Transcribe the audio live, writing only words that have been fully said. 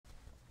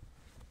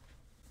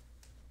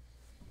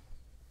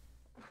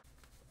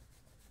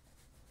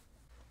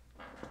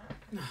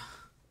That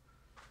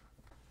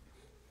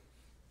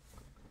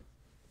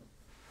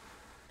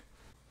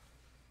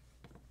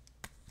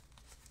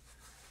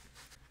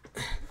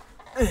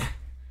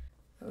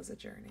was a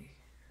journey.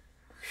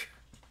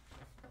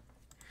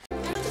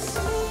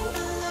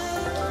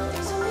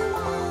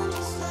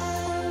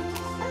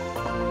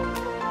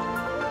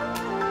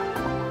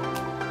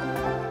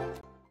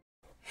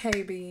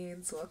 Hey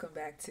beans, welcome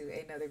back to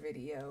another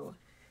video.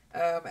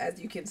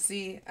 As you can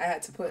see, I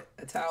had to put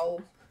a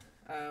towel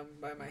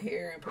by my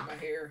hair and put my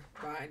hair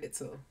behind it,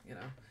 so you know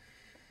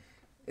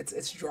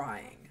it's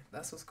drying.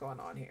 That's what's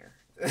going on here.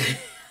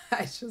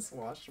 I just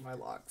washed my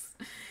locks,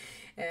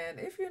 and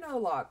if you know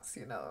locks,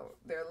 you know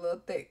they're a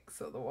little thick,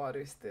 so the water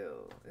is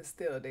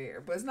still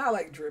there, but it's not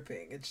like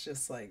dripping. It's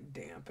just like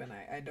damp, and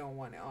I don't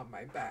want it on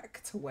my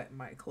back to wet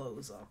my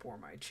clothes up or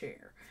my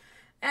chair.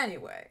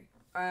 Anyway,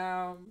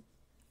 I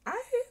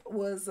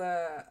was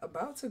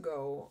about to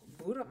go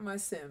boot up my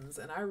Sims,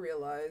 and I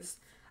realized,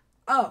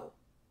 oh,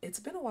 it's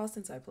been a while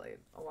since I played.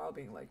 A while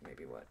being like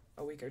maybe what,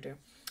 a week or two,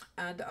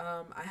 and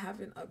I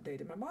haven't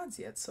updated my mods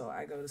yet. So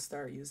I go to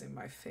start using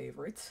my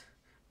favorite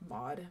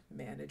mod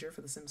manager for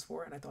The Sims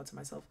 4, and I thought to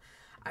myself,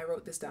 I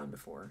wrote this down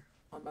before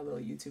on my little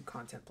YouTube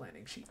content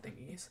planning sheet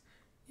thingies.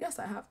 Yes,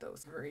 I have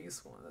those. Very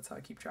useful, and that's how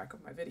I keep track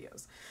of my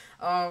videos.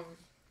 I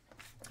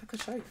could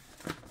show you.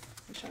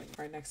 I'll show you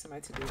right next to my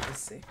to-do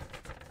list. See.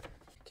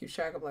 Keep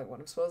track of like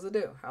what I'm supposed to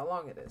do, how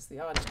long it is,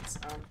 the audience.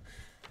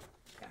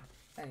 Yeah.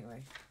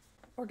 Anyway,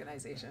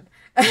 organization.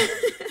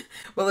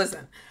 But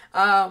listen,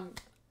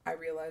 I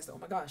realized, oh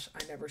my gosh,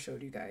 I never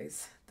showed you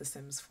guys The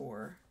Sims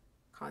 4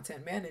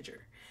 Content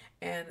Manager,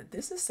 and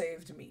this has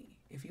saved me.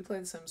 If you play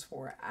The Sims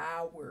 4,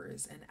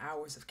 hours and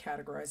hours of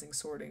categorizing,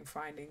 sorting,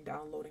 finding,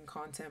 downloading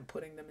content,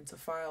 putting them into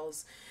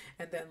files,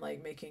 and then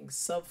like making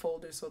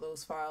subfolders for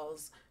those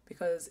files.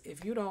 Because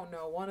if you don't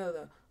know, one of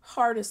the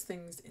hardest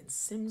things in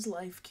Sims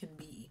life can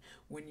be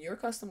when your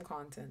custom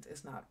content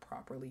is not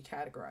properly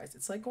categorized.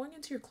 It's like going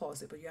into your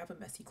closet, but you have a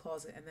messy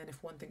closet, and then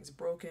if one thing's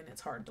broken,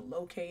 it's hard to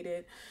locate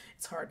it.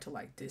 It's hard to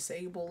like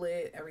disable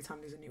it. Every time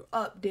there's a new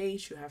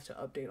update, you have to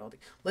update all the...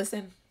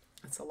 Listen,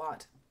 it's a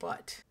lot,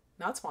 but...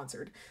 Not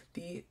sponsored.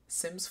 The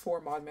Sims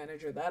 4 mod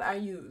manager that I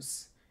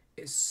use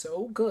is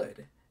so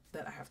good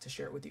that I have to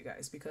share it with you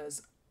guys,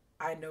 because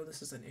I know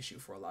this is an issue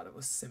for a lot of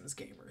us Sims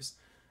gamers.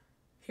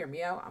 Hear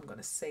me out. I'm going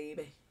to save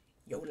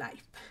your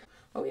life.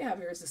 What we have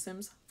here is the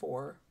Sims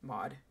 4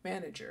 mod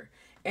manager,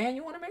 and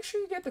you want to make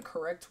sure you get the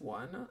correct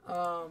one.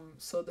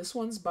 So this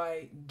one's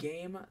by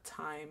Game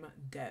Time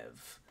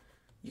Dev.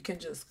 You can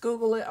just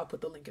Google it. I'll put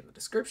the link in the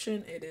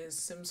description. It is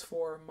Sims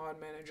 4 mod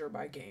manager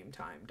by Game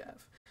Time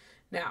Dev.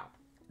 Now,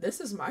 this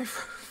is my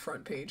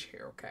front page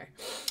here, okay?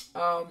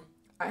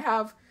 I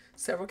have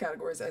several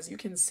categories. As you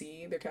can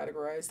see, they're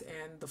categorized,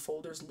 and the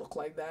folders look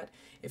like that.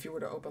 If you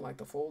were to open like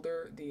the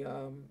folder,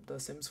 the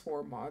Sims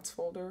 4 mods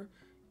folder,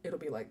 it'll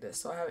be like this.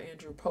 So I have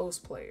Andrew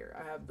Post Player.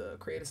 I have the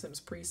Create a Sims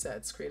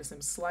presets, Create a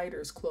Sims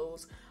sliders,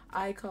 clothes,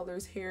 eye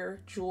colors,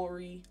 hair,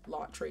 jewelry,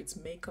 lot traits,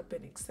 makeup,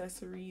 and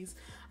accessories.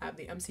 I have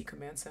the MC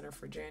Command Center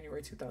for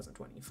January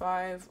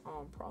 2025.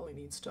 Probably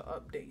needs to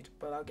update,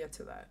 but I'll get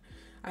to that.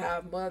 I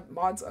have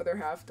mods other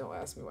half. Don't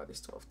ask me why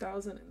there's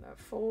 12,000 in that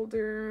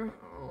folder.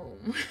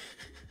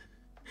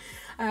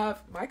 I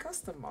have my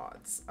custom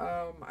mods.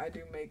 I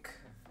do make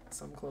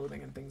some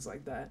clothing and things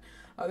like that.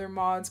 Other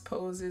mods,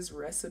 poses,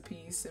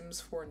 recipes, Sims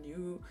 4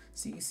 new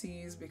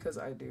CCs, because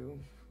I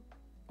do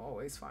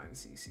always find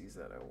CCs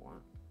that I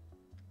want.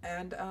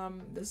 And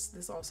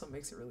this also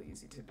makes it really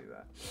easy to do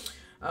that.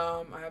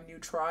 I have new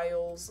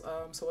trials.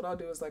 So what I'll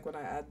do is like when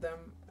I add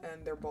them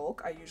and they're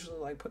bulk, I usually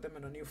like put them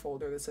in a new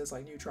folder that says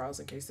like new trials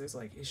in case there's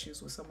like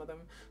issues with some of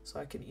them, so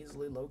I can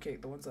easily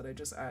locate the ones that I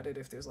just added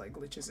if there's like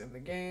glitches in the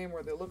game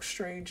or they look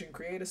strange and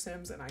Create a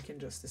Sims, and I can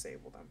just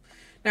disable them.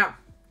 Now,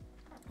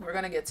 we're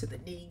gonna get to the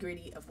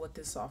nitty-gritty of what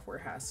this software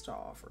has to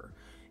offer.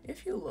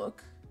 If you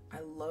look, I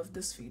love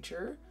this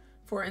feature.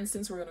 For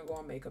instance, we're gonna go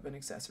on makeup and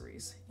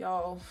accessories.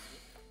 Y'all,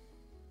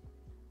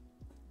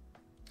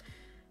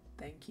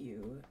 thank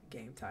you,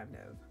 Game Time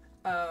Dev.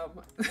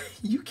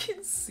 You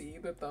can see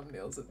the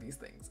thumbnails of these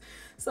things.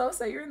 So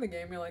say you're in the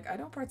game, you're like, I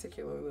don't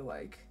particularly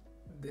like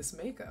this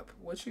makeup.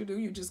 What you do,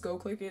 you just go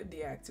click it,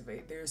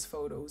 deactivate. There's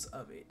photos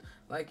of it.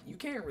 Like, you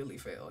can't really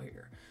fail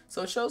here.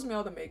 So it shows me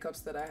all the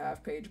makeups that I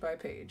have page by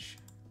page.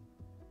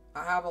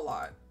 I have a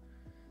lot.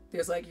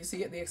 There's like, you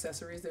see it, the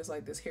accessories, there's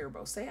like this hair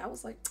bow. Say I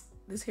was like,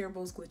 this hair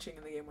bow's glitching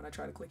in the game when I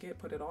try to click it,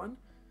 put it on,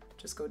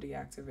 just go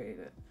deactivate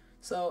it.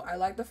 So I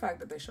like the fact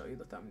that they show you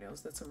the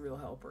thumbnails. That's a real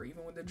helper.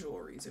 Even with the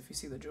jewelries, if you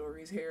see the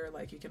jewelries here,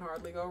 like, you can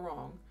hardly go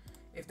wrong.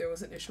 If there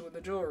was an issue with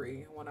the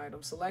jewelry, one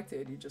item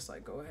selected, you just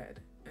like go ahead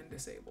and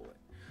disable it.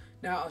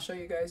 Now I'll show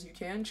you guys, you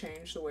can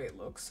change the way it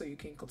looks. So you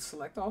can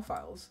select all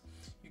files.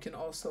 You can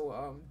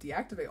also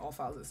deactivate all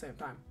files at the same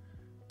time.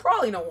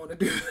 Probably don't want to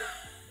do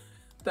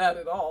that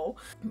at all.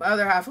 My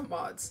other half of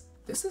mods.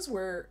 This is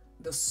where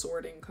the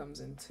sorting comes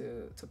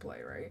into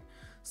play, right?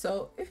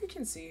 So if you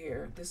can see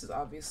here, this is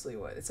obviously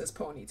what it says,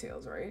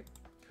 ponytails, right?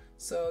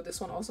 So this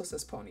one also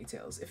says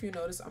ponytails. If you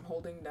notice, I'm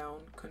holding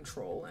down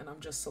control and I'm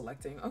just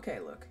selecting, okay,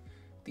 look,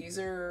 these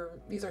are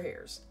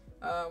hairs.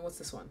 What's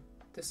this one?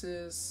 This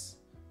is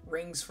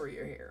rings for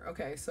your hair.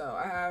 Okay, so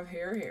I have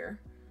hair.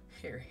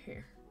 Hairy.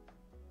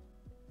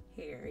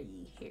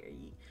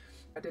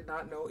 I did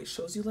not know it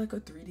shows you like a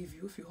 3D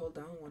view if you hold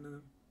down one of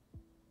them.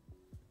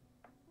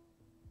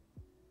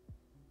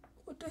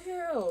 What the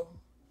hell?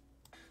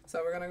 So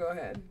we're gonna go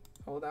ahead,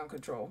 hold down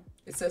control.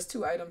 It says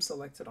 2 items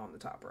selected on the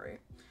top right.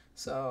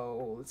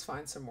 So let's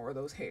find some more of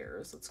those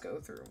hairs. Let's go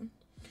through.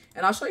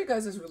 And I'll show you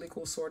guys this really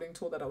cool sorting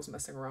tool that I was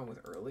messing around with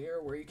earlier,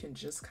 where you can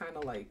just kind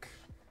of like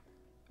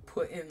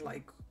put in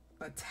like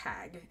a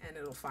tag and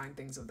it'll find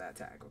things of that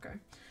tag. Okay,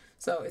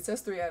 so it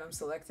says 3 items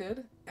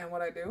selected, and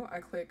what I do, I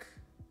click,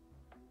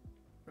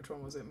 which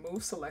one was it?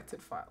 Move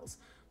selected files.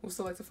 Move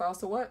selected files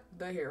to what?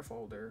 The hair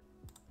folder.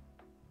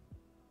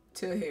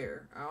 To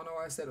hair. I don't know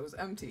why I said it was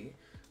empty,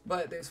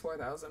 but there's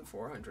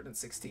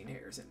 4,416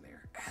 hairs in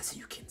there, as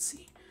you can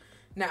see.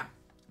 Now,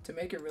 to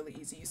make it really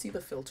easy, you see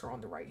the filter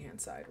on the right hand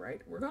side, right?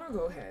 We're gonna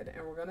go ahead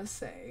and we're gonna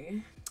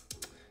say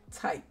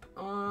type,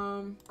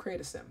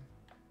 create a sim.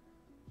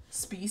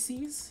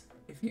 Species,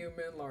 if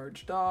human,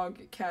 large dog,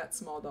 cat,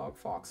 small dog,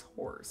 fox,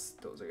 horse.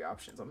 Those are your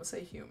options. I'm gonna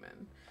say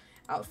human.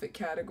 Outfit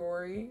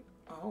category.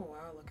 Oh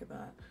wow, look at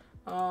that.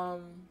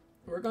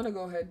 We're gonna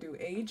go ahead and do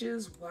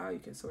ages. Wow, you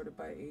can sort it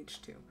by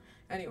age too.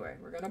 Anyway,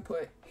 we're gonna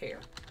put hair.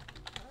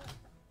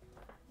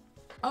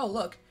 Oh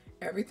look,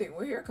 everything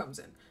with hair comes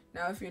in.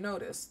 Now if you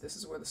notice, this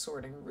is where the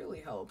sorting really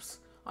helps.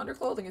 Under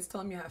clothing, it's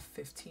telling me I have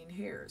 15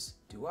 hairs.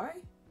 Do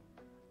I?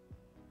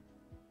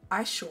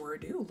 I sure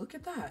do. Look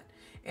at that.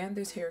 And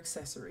there's hair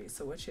accessories.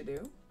 So what you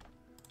do,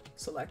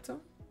 select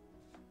them.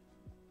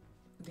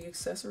 The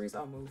accessories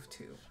I'll move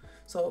to.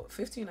 So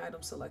 15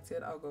 items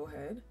selected, I'll go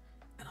ahead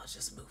and I'll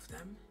just move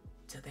them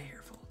to the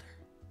hair folder.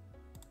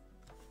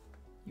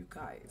 You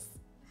guys,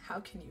 how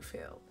can you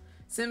fail?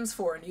 Sims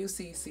 4 new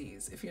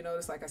CCs. If you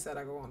notice, like I said,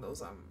 I go on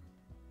those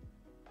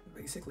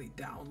basically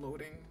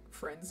downloading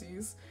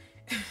frenzies.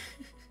 I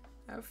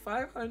have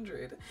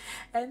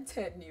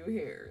 510 new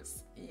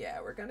hairs.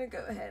 Yeah, we're gonna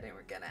go ahead and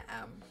we're gonna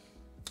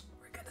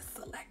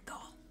select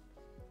all.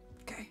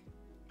 Okay,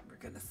 we're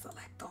gonna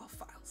select all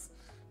files.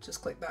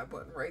 Just click that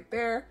button right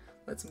there.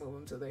 Let's move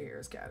them to the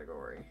hairs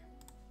category.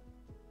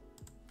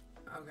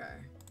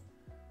 Okay,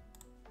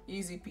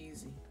 easy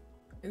peasy.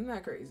 Isn't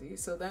that crazy?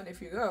 So then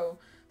if you go,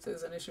 so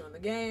there's an issue in the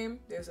game,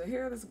 there's a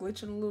hair that's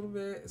glitching a little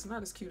bit, it's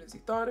not as cute as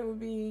you thought it would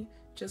be,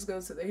 just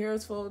go to the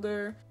hairs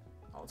folder,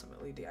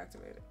 ultimately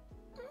deactivate it.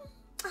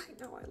 I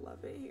know, I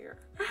love it here.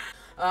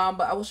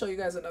 But I will show you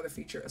guys another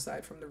feature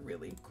aside from the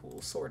really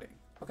cool sorting.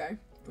 Okay,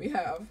 we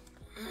have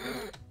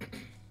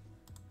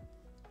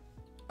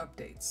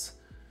updates.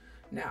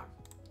 Now,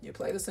 you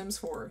play The Sims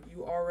 4,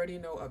 you already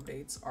know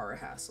updates are a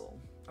hassle.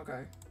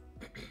 Okay,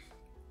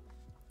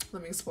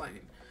 let me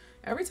explain.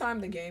 Every time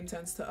the game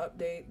tends to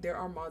update, there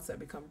are mods that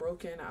become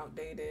broken,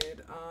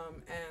 outdated,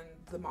 and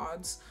the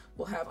mods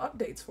will have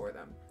updates for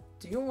them.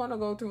 Do you want to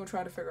go through and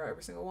try to figure out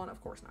every single one?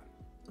 Of course not.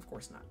 Of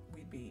course not.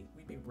 We'd be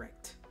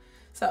wrecked.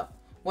 So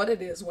what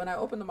it is, when I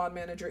open the mod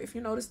manager, if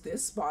you notice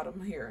this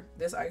bottom here,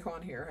 this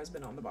icon here has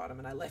been on the bottom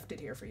and I left it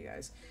here for you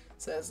guys.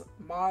 It says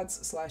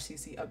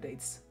mods/cc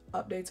updates.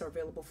 Updates are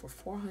available for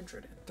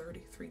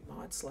 433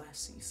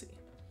 mods/cc.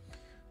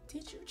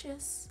 Did you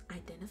just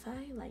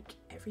identify like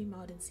every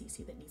mod in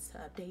CC that needs to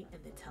update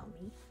and then tell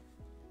me?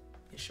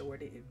 It sure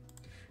did.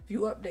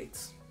 View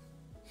updates.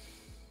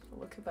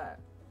 Look at that.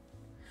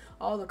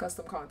 All the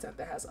custom content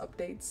that has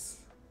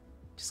updates,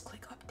 just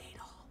click update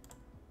all.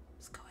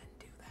 Just go ahead and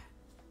do that.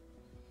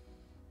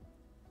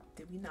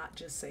 Did we not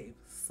just save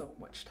so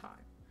much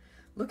time?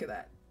 Look at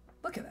that.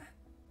 Look at that.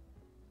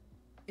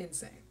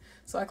 Insane.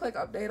 So I click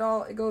update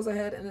all, it goes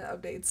ahead and it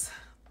updates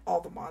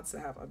all the mods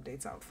that have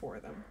updates out for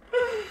them.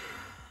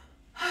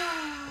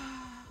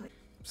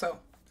 So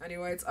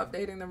anyway, it's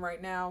updating them right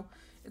now.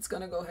 It's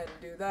gonna go ahead and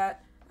do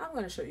that. I'm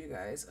gonna show you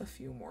guys a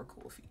few more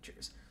cool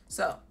features.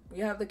 So we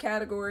have the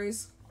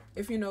categories.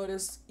 If you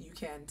notice, you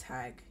can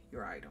tag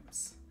your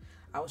items.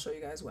 I will show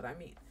you guys what I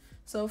mean.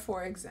 So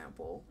for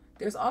example,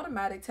 there's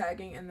automatic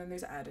tagging and then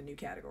there's add a new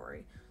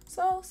category.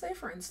 So say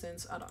for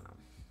instance, I don't know,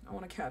 I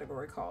want a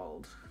category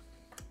called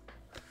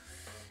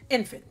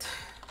infant,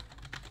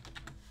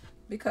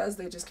 because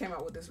they just came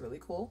out with this really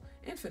cool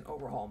infant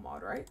overhaul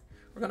mod, right?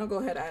 We're gonna go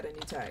ahead and add a new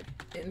tag.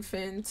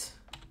 Infant,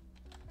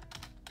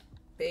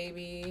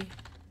 baby,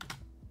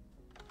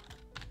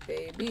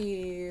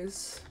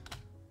 babies.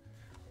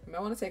 You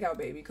might want to take out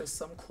baby because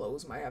some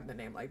clothes might have the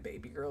name like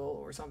baby girl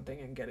or something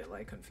and get it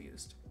like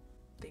confused.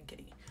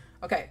 Thinkity.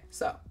 Okay,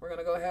 so we're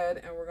gonna go ahead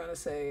and we're gonna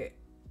say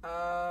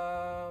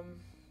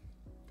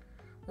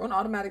run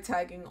automatic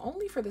tagging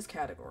only for this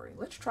category.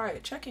 Let's try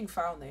it. Checking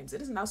file names.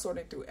 It is now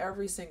sorting through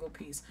every single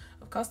piece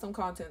of custom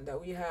content that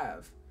we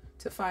have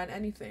to find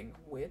anything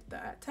with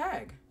that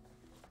tag.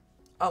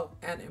 Oh,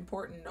 an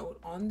important note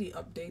on the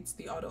updates,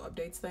 the auto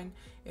updates thing.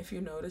 If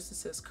you notice, it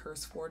says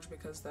CurseForge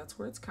because that's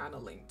where it's kind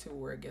of linked to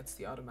where it gets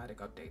the automatic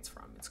updates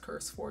from. It's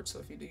CurseForge. So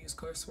if you do use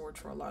CurseForge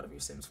for a lot of your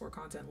Sims 4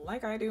 content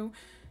like I do,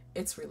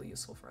 it's really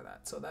useful for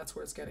that. So that's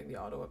where it's getting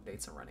the auto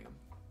updates and running them.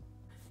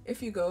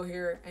 If you go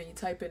here and you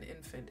type in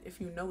infant,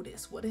 if you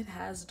notice, what it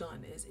has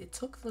done is it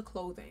took the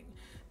clothing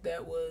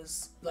that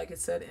was, like it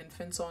said,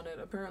 infants on it,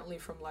 apparently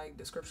from like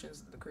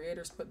descriptions that the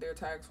creators put their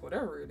tags,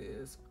 whatever it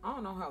is. I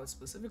don't know how it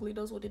specifically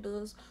does what it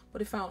does, but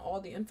it found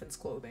all the infants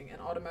clothing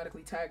and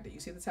automatically tagged it.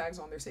 You see the tags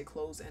on there say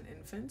clothes and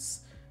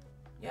infants?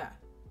 Yeah,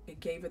 it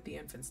gave it the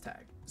infants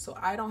tag. So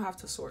I don't have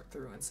to sort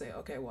through and say,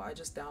 okay, well, I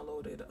just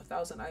downloaded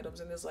 1,000 items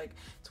and there's like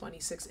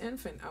 26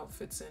 infant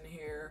outfits in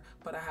here,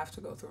 but I have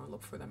to go through and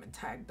look for them and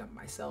tag them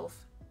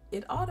myself.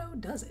 It auto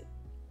does it.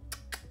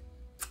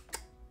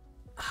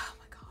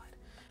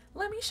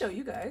 Let me show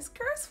you guys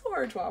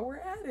CurseForge while we're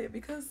at it,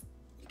 because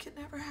you can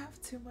never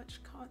have too much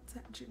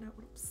content, you know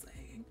what I'm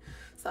saying?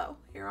 So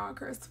here on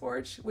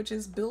CurseForge, which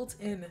is built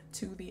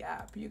into the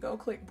app, you go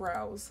click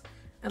browse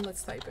and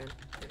let's type in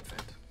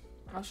infant.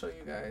 I'll show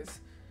you guys.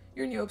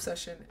 Your new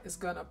obsession is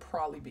gonna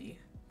probably be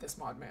this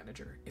mod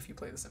manager if you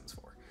play The Sims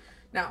 4.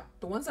 Now,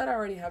 the ones that I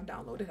already have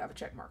downloaded have a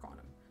check mark on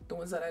them. The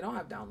ones that I don't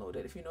have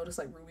downloaded, if you notice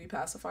like Ruby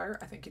Pacifier,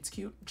 I think it's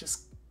cute.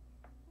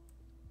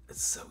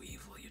 It's so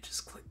evil. You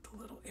just click the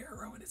little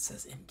arrow and it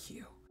says in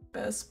queue.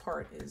 Best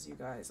part is, you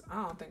guys, I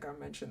don't think I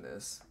mentioned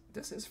this.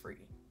 This is free.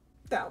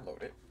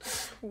 Download it.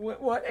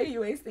 What are you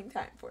wasting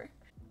time for?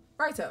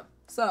 Righto.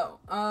 So,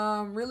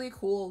 really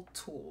cool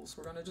tools.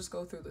 We're gonna just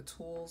go through the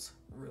tools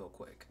real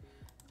quick.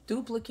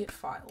 Duplicate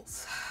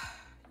files.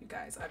 You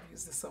guys, I've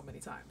used this so many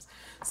times.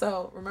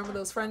 So remember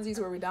those frenzies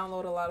where we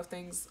download a lot of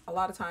things? A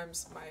lot of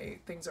times my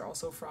things are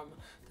also from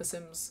The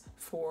Sims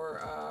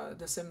for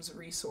The Sims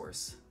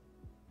resource.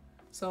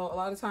 So a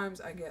lot of times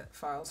I get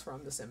files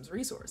from The Sims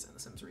Resource, and The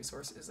Sims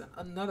Resource is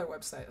another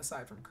website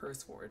aside from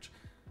CurseForge.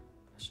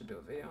 I should do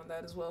a video on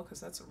that as well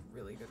because that's a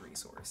really good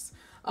resource.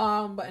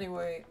 But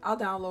anyway, I'll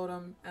download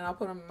them and I'll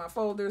put them in my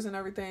folders and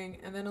everything,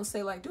 and then it'll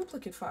say like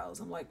duplicate files.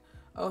 I'm like,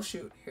 oh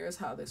shoot, here's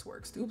how this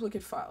works.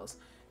 Duplicate files.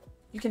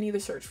 You can either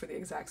search for the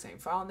exact same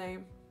file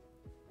name,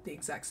 the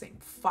exact same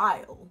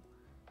file,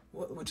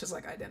 which is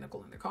like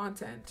identical in the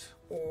content,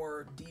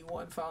 or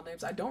D1 file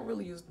names. I don't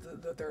really use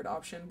the third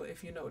option, but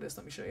if you notice,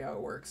 let me show you how it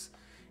works.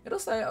 It'll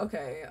say,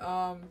 okay,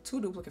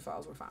 2 duplicate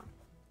files were found.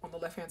 On the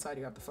left hand side,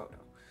 you have the photo.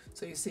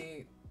 So you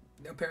see,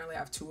 apparently I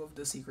have 2 of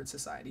the Secret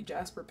Society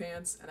Jasper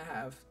pants, and I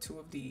have 2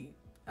 of the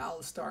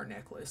Alistar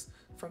necklace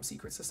from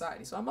Secret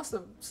Society. So I must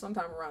have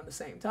sometime around the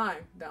same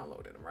time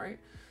downloaded them, right?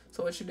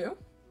 So what you do,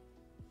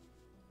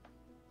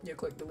 you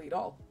click delete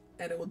all,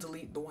 and it will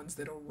delete the ones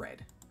that are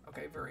red.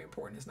 Okay, very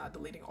important. It's not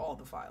deleting all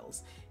the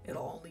files.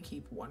 It'll only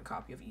keep 1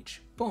 copy of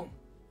each. Boom.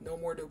 No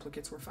more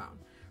duplicates were found.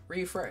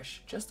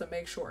 Refresh, just to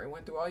make sure it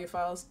went through all your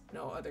files.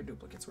 No other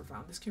duplicates were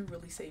found. This can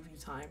really save you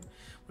time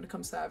when it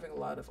comes to having a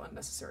lot of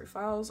unnecessary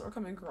files or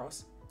coming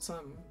across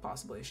some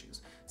possible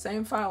issues.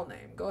 Same file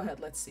name. Go ahead,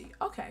 let's see.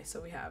 Okay, so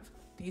we have,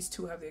 these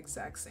 2 have the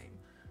exact same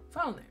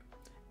file name.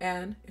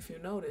 And if you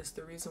notice,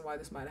 the reason why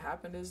this might have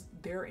happened is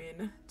they're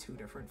in 2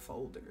 different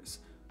folders.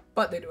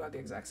 But they do have the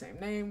exact same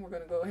name. We're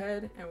going to go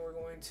ahead and we're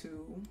going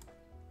to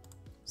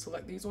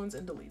select these ones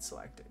and delete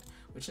selected,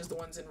 which is the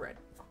ones in red.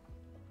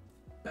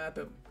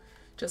 Boom.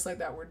 Just like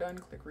that, we're done.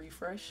 Click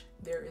refresh.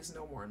 There is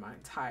no more in my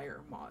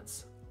entire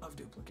mods of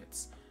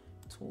duplicates.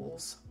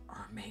 Tools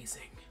are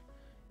amazing.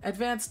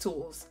 Advanced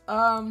tools.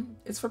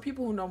 It's for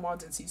people who know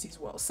mods and CCs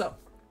well. So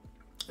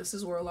this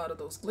is where a lot of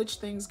those glitch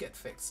things get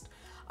fixed.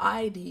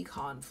 ID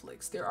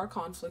conflicts. There are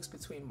conflicts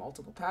between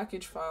multiple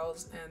package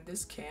files, and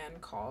this can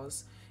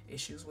cause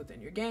issues within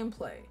your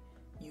gameplay.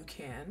 You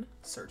can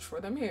search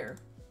for them here.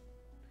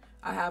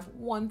 I have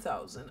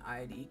 1,000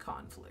 ID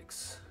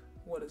conflicts.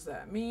 What does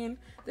that mean?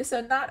 They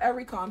said not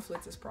every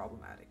conflict is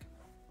problematic.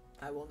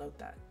 I will note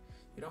that.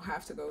 You don't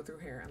have to go through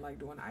here and like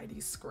do an ID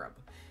scrub.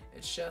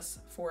 It's just,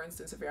 for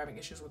instance, if you're having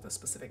issues with a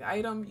specific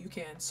item, you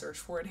can search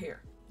for it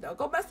here. Don't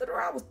go messing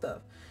around with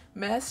stuff.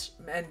 Mesh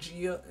and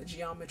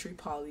geometry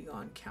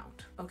polygon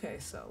count. Okay,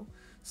 so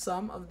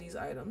some of these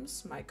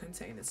items might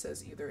contain, it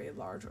says, either a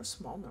large or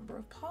small number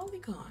of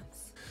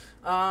polygons.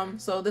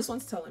 So this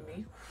one's telling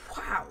me,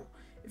 wow,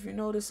 if you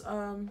notice,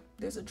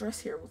 there's a dress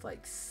here with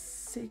like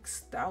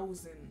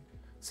 63,000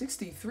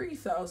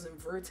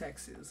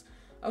 vertexes.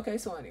 Okay,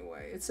 so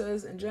anyway, it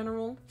says in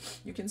general,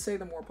 you can say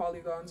the more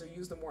polygons are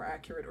used, the more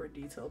accurate or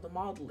detailed the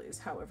model is.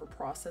 However,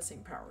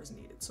 processing power is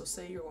needed. So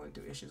say you're going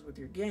through issues with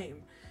your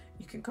game,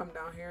 you can come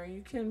down here and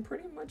you can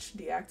pretty much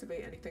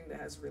deactivate anything that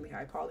has really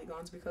high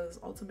polygons, because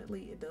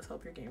ultimately it does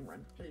help your game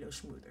run a little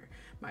smoother.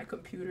 My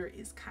computer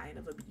is kind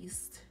of a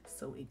beast,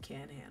 so it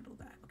can handle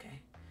that,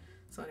 okay?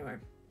 So anyway,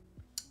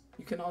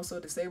 you can also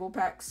disable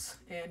packs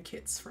and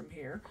kits from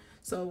here.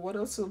 So what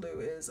else will do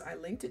is I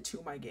linked it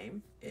to my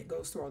game. It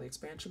goes through all the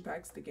expansion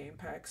packs, the game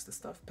packs, the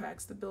stuff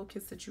packs, the build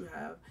kits that you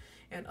have,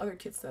 and other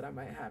kits that I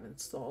might have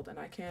installed. And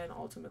I can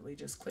ultimately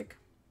just click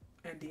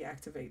and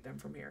deactivate them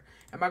from here.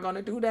 Am I going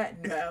to do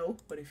that? No.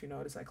 But if you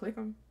notice, I click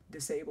them,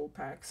 disable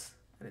packs,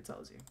 and it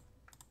tells you.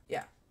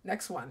 Yeah.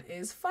 Next one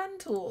is Fun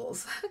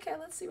Tools. Okay,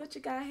 let's see what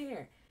you got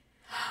here.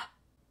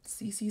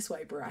 CC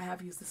Swiper. I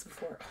have used this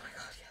before. Oh my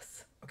god,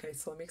 yes. Okay,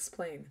 so let me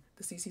explain.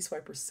 The CC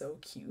Swiper is so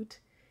cute.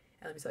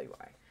 And let me tell you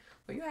why.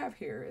 What you have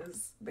here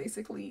is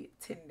basically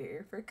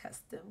Tinder for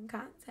custom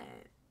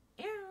content.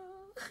 Ew.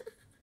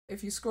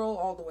 If you scroll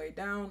all the way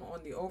down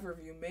on the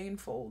overview main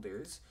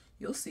folders,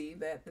 you'll see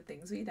that the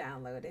things we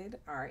downloaded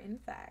are in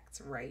fact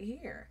right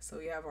here. So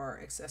we have our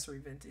accessory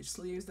vintage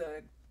sleeves that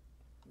I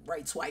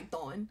right swiped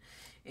on,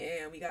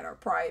 and we got our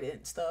pride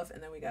and stuff,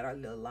 and then we got our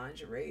little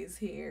lingeries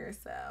here.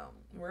 So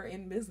we're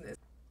in business.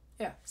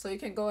 Yeah, so you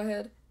can go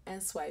ahead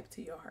and swipe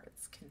to your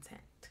heart's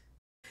content.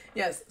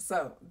 Yes,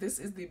 so this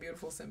is the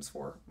beautiful Sims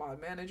 4 mod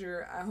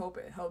manager. I hope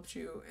it helped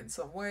you in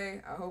some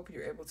way. I hope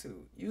you're able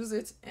to use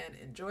it and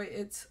enjoy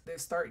it. The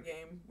start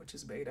game, which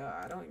is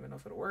beta, I don't even know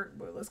if it'll work,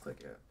 but let's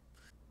click it.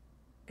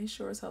 It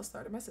sure as hell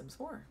started my Sims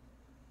 4.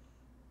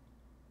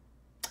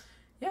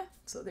 Yeah,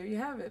 so there you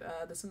have it.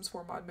 The Sims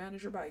 4 mod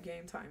manager by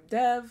Game Time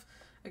Dev.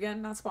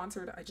 Again, not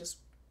sponsored. I just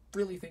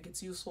really think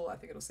it's useful. I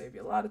think it'll save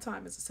you a lot of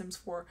time as a Sims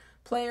 4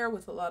 player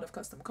with a lot of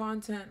custom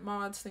content,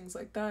 mods, things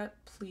like that.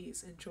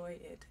 Please enjoy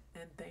it,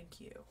 and thank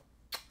you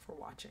for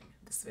watching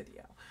this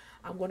video.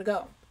 I'm gonna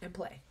go and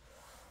play.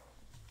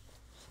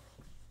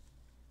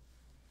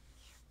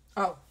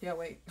 Oh, yeah,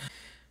 wait.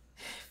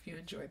 If you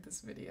enjoyed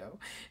this video,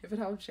 if it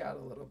helped you out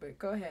a little bit,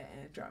 go ahead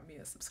and drop me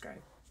a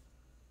subscribe.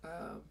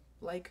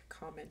 Like,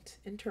 comment,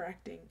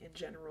 interacting in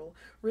general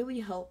really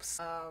helps.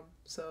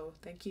 So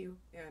thank you,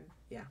 and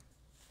yeah.